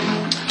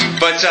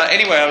But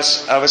anyway,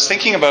 I was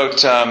thinking about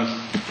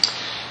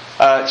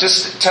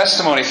just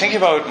testimony. Thinking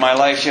about my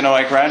life,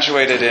 I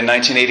graduated in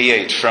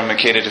 1988 from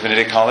Makeda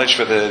Divinity College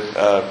with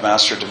a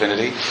Master of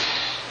Divinity.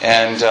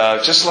 And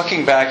just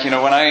looking back,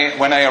 when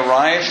I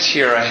arrived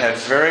here, I had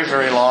very,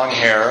 very long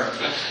hair,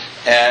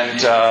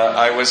 and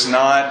I was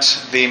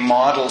not the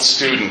model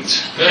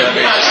student.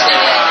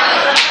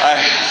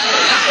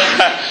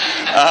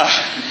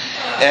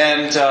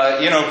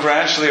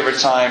 Gradually over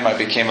time, I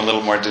became a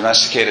little more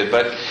domesticated.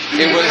 But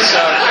it was,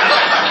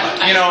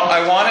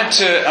 I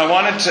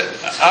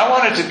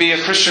wanted to be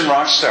a Christian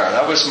rock star.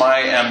 That was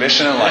my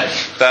ambition in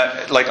life.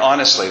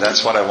 Honestly,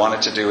 that's what I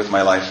wanted to do with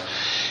my life.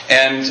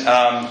 And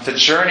the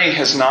journey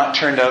has not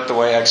turned out the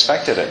way I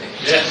expected it.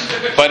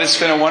 But it's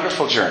been a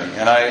wonderful journey.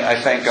 And I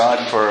thank God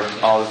for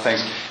all the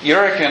things.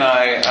 Yurik and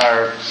I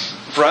are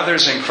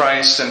brothers in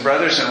Christ and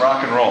brothers in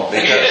rock and roll.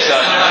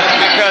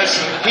 Because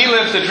he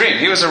lived the dream.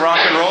 He was a rock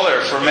and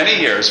roller for many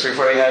years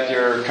before he had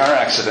your car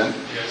accident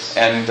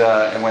and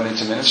went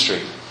into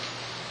ministry.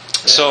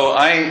 So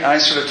I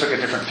sort of took a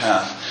different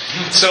path.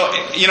 So,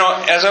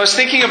 as I was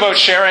thinking about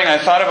sharing, I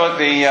thought about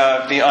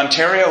the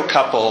Ontario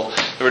couple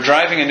that were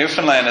driving in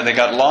Newfoundland and they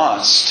got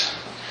lost.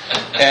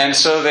 And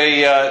so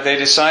they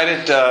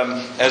decided,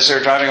 as they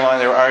were driving along,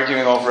 they were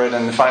arguing over it,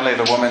 and finally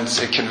the woman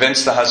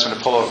convinced the husband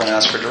to pull over and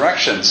ask for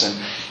directions. And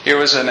here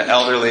was an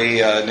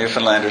elderly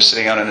Newfoundlander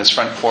sitting out on his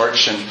front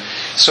porch, and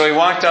so he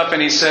walked up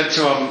and he said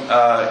to him,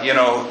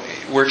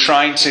 we're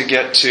trying to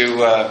get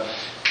to,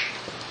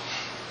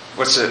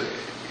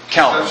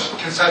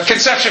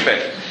 Conception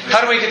Bay.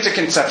 How do we get to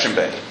Conception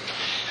Bay?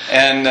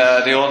 And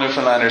the old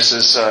Newfoundlander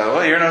says,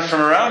 well, you're not from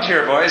around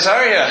here, boys,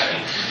 are you?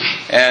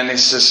 And he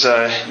says,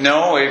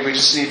 no, we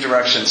just need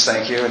directions,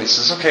 thank you. And he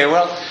says, okay,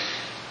 well,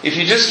 if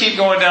you just keep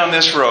going down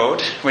this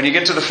road, when you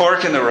get to the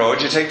fork in the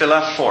road, you take the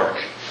left fork.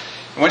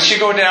 Once you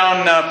go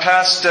down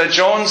past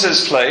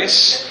Jones's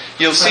place,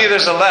 you'll see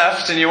there's a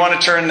left, and you want to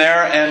turn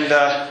there, and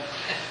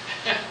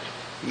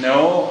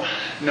no,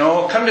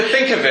 come to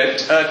think of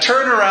it,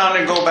 turn around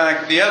and go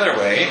back the other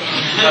way.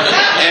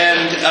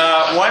 And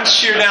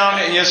once you're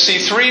down, you'll see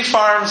 3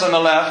 farms on the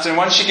left, and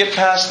once you get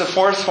past the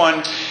 4th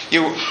one,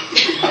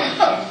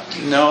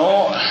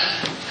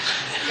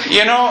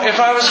 if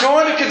I was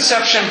going to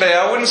Conception Bay,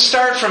 I wouldn't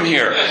start from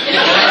here.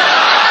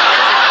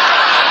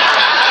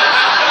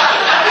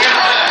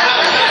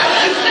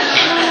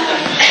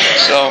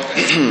 So,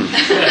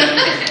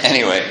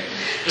 anyway.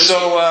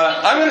 So,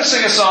 I'm going to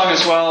sing a song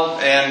as well,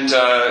 and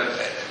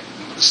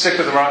stick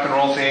with the rock and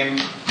roll theme.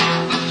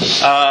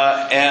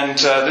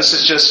 This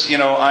is just,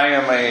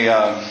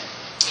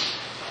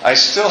 I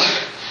still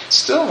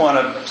want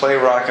to play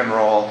rock and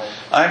roll.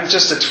 I'm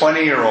just a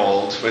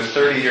 20-year-old with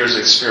 30 years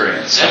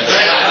experience.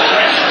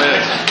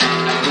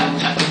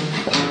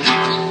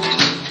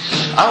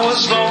 I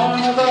was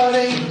born about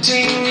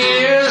 18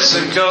 years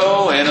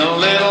ago in a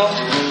little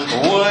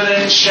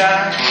wooden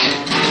shack.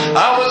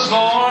 I was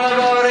born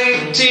about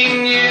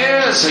 18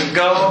 years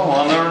ago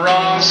on the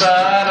wrong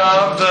side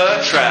of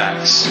the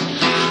tracks.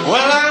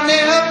 Well, I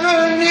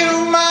never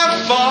knew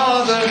my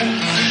father,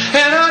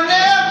 and I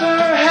never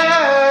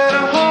had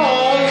a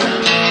home.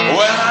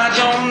 Well, I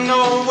don't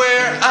know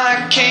where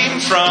I came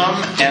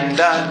from,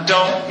 and I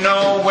don't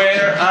know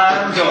where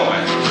I'm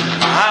going.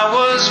 I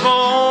was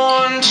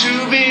born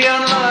to be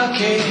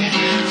unlucky,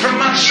 from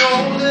my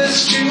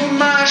shoulders to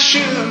my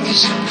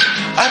shoes.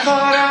 I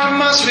thought I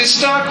must be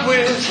stuck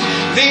with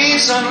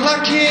these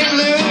unlucky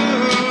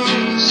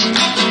blues.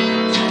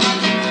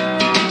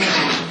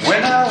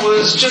 When I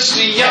was just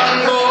a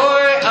young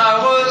boy,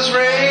 I was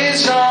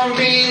raised on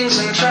beans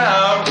and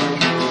trout.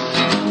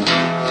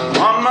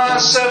 On my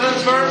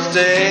 7th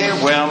birthday,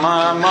 well,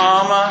 my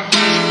mama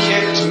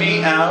kicked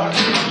me out.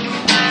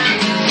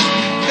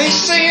 They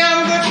say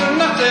I'm good for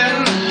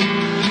nothing,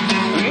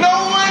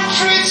 no one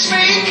treats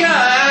me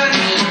kind.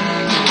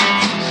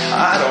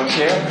 I don't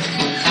care,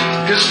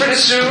 'cause pretty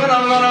soon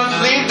I'm gonna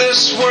leave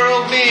this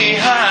world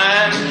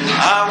behind.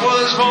 I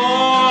was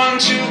born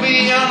to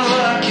be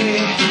unlucky,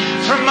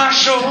 from my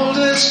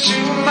shoulders to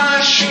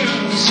my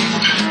shoes.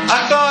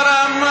 I thought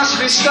I must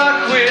be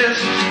stuck with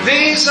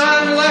these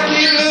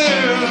unlucky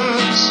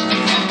blues.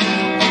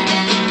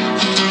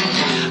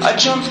 I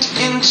jumped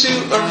into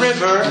a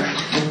river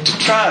to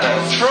try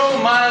to throw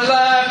my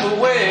life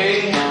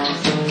away.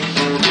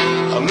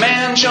 A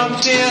man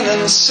jumped in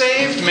and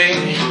saved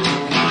me.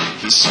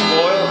 He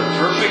spoiled a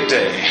perfect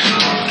day.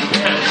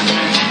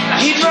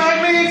 He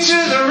dragged me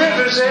to the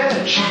river's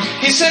edge.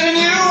 He said he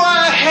knew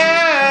I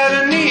had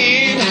a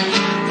need.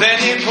 Then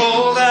he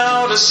pulled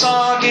out a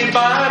soggy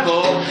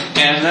Bible,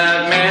 and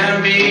that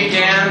man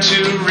began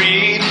to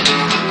read.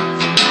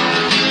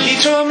 He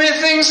told me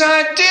things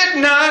I did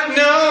not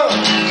know.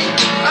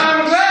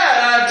 I'm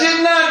glad I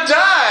did not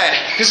die,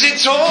 'cause he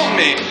told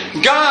me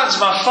God's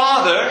my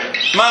father,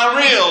 my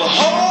real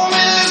home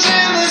is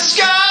in the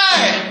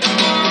sky.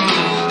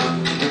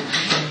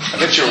 I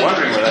bet you're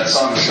wondering where that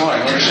song is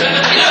going, weren't you?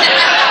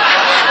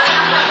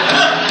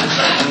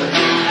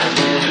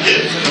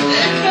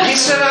 He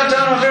said I've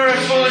done a very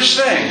foolish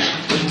thing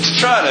to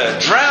try to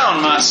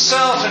drown my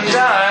myself and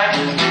die.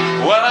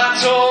 Well, I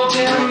told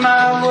him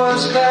I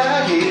was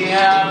glad he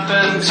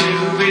happened to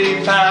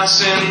be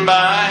passing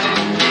by.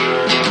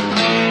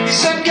 He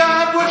said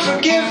God would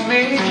forgive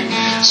me,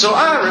 so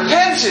I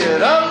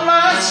repented of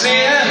my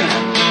sin.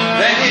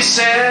 Then he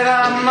said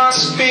I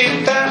must be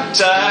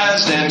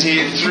baptized, and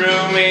he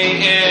threw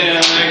me in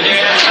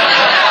again.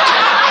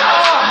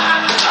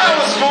 I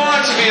was born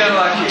to be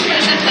unlucky.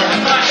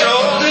 My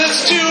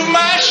shoulders to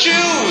my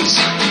shoes.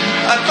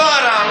 I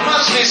thought I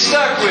must be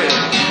stuck with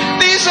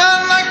these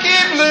unlucky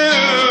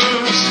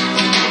blues.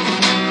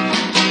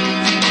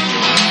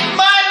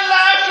 My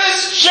life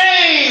has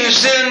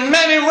changed in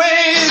many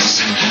ways.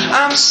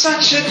 I'm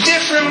such a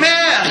different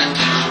man.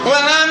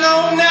 Well, I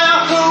know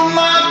now who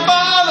my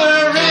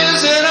Father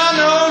is, and I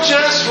know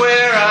just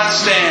where I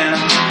stand.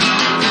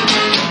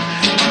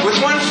 With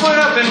one foot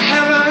up in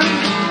heaven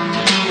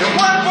and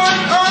one foot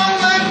on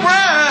the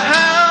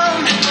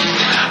ground,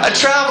 I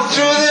travel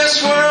through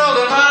this world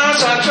of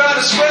ours. I try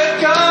to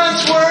spread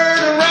God's word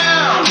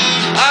around.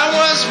 I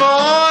was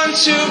born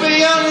to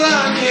be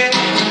unlucky,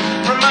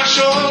 from my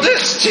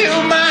shoulders to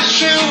my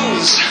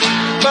shoes,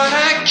 but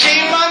I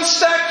came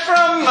unstuck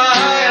from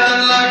my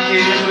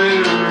unlucky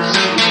blues.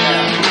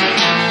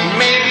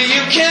 Maybe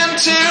you can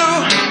too.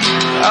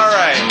 All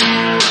right.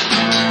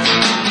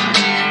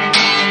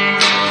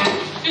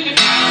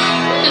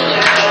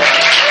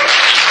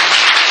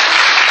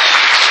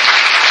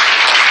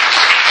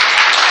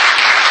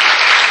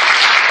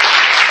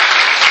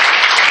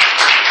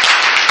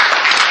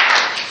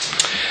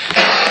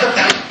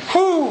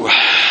 Whew.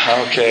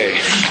 Okay.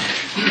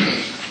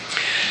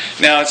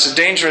 Now, it's a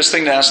dangerous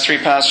thing to ask three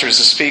pastors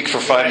to speak for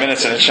 5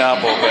 minutes in a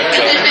chapel, but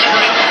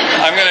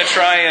I'm going to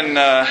try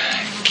and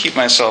keep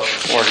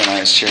myself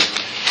organized here.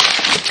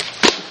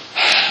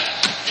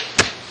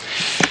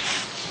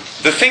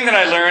 The thing that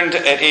I learned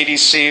at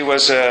ADC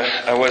was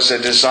a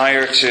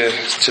desire to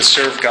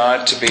serve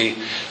God, to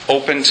be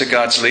open to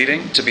God's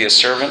leading, to be a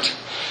servant.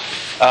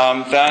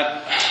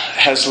 That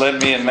has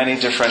led me in many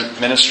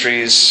different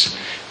ministries,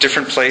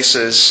 different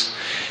places.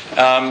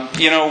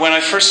 When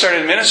I first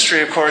started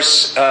ministry, of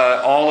course,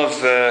 all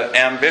of the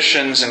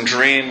ambitions and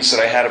dreams that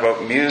I had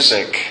about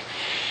music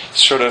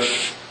sort of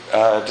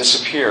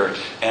disappeared,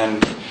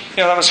 and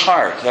that was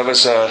hard. That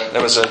was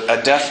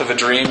a death of a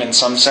dream in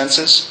some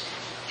senses.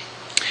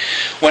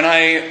 When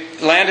I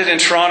landed in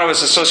Toronto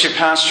as associate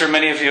pastor,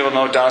 many of you will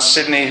know Das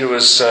Sidney, who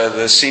was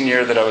the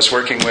senior that I was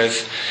working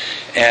with,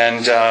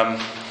 and a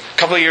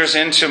couple of years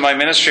into my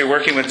ministry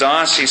working with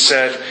Das, he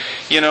said,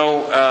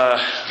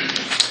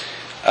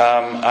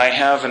 I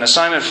have an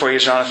assignment for you,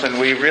 Jonathan.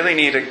 We really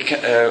need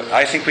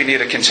I think we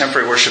need a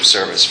contemporary worship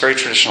service, very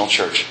traditional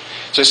church.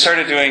 So I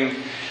started doing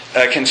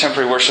a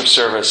contemporary worship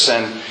service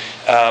and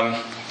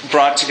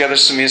brought together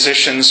some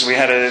musicians. We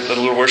had a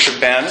little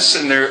worship band. This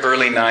is in the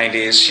early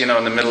 90s, in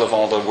the middle of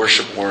all the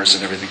worship wars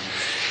and everything.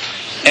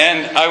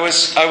 And I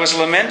was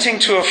lamenting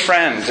to a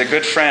friend, a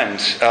good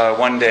friend,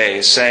 one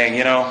day, saying,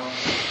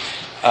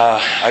 I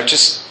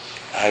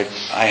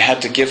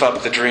had to give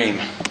up the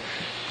dream.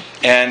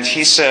 And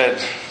he said,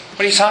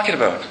 "What are you talking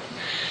about?"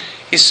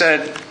 He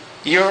said,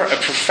 "You're a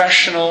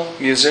professional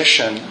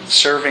musician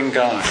serving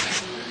God.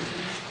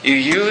 You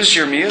use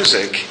your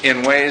music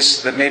in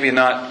ways that maybe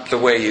not the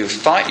way you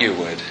thought you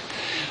would,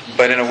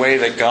 but in a way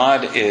that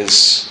God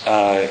is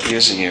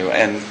using you."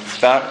 And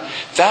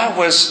that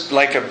was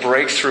like a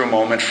breakthrough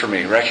moment for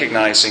me,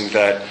 recognizing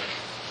that,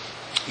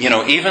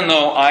 even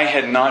though I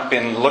had not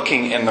been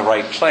looking in the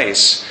right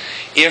place,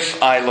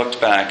 if I looked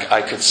back,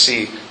 I could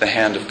see the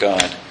hand of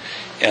God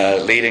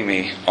leading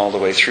me all the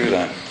way through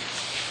that.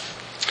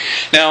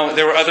 Now,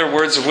 there were other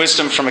words of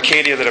wisdom from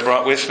Acadia that I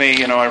brought with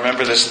me. I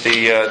remember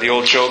the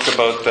old joke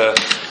about the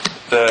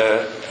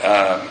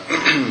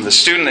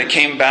student that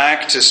came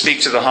back to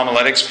speak to the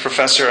homiletics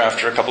professor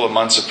after a couple of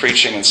months of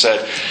preaching and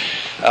said,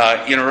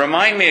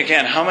 "Remind me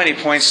again, how many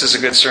points does a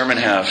good sermon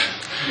have?"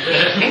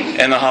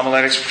 And the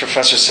homiletics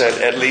professor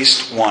said, "At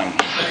least one."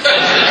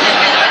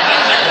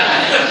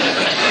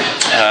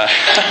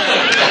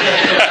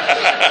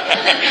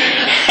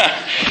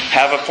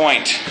 Have a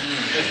point.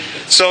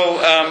 So,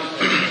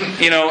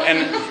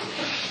 and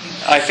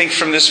I think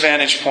from this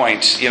vantage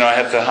point, I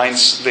have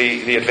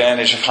the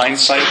advantage of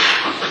hindsight.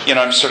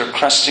 I'm sort of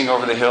cresting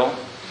over the hill,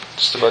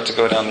 just about to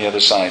go down the other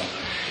side.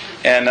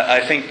 And I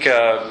think,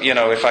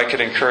 if I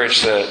could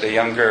encourage the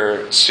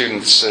younger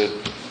students,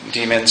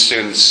 DMin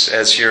students,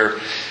 as your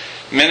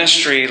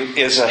ministry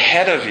is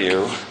ahead of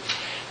you,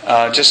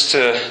 just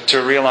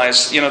to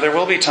realize, there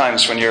will be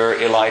times when you're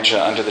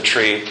Elijah under the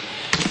tree,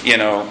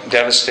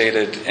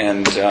 devastated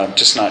and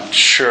just not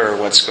sure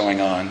what's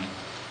going on.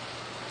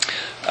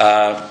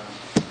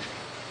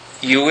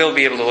 You will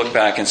be able to look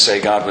back and say,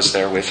 God was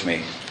there with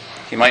me.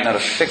 He might not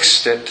have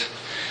fixed it,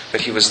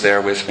 but He was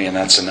there with me, and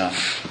that's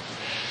enough.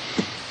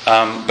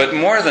 But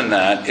more than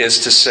that is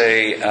to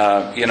say,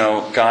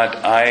 God,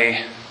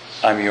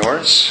 I'm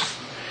yours.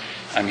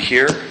 I'm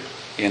here.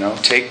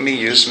 Take me,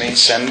 use me,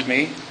 send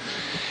me.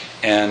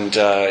 And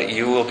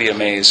you will be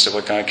amazed at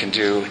what God can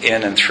do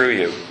in and through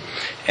you.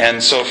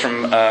 And so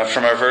from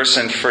our verse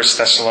in 1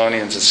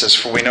 Thessalonians, it says,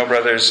 "For we know,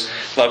 brothers,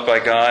 loved by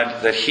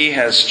God, that He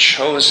has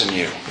chosen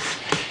you."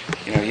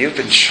 You've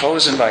been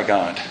chosen by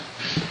God.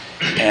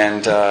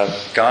 And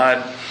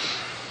God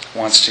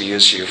wants to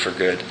use you for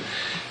good,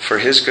 for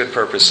His good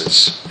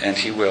purposes. And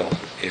He will,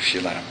 if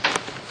you let Him.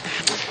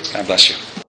 God bless you.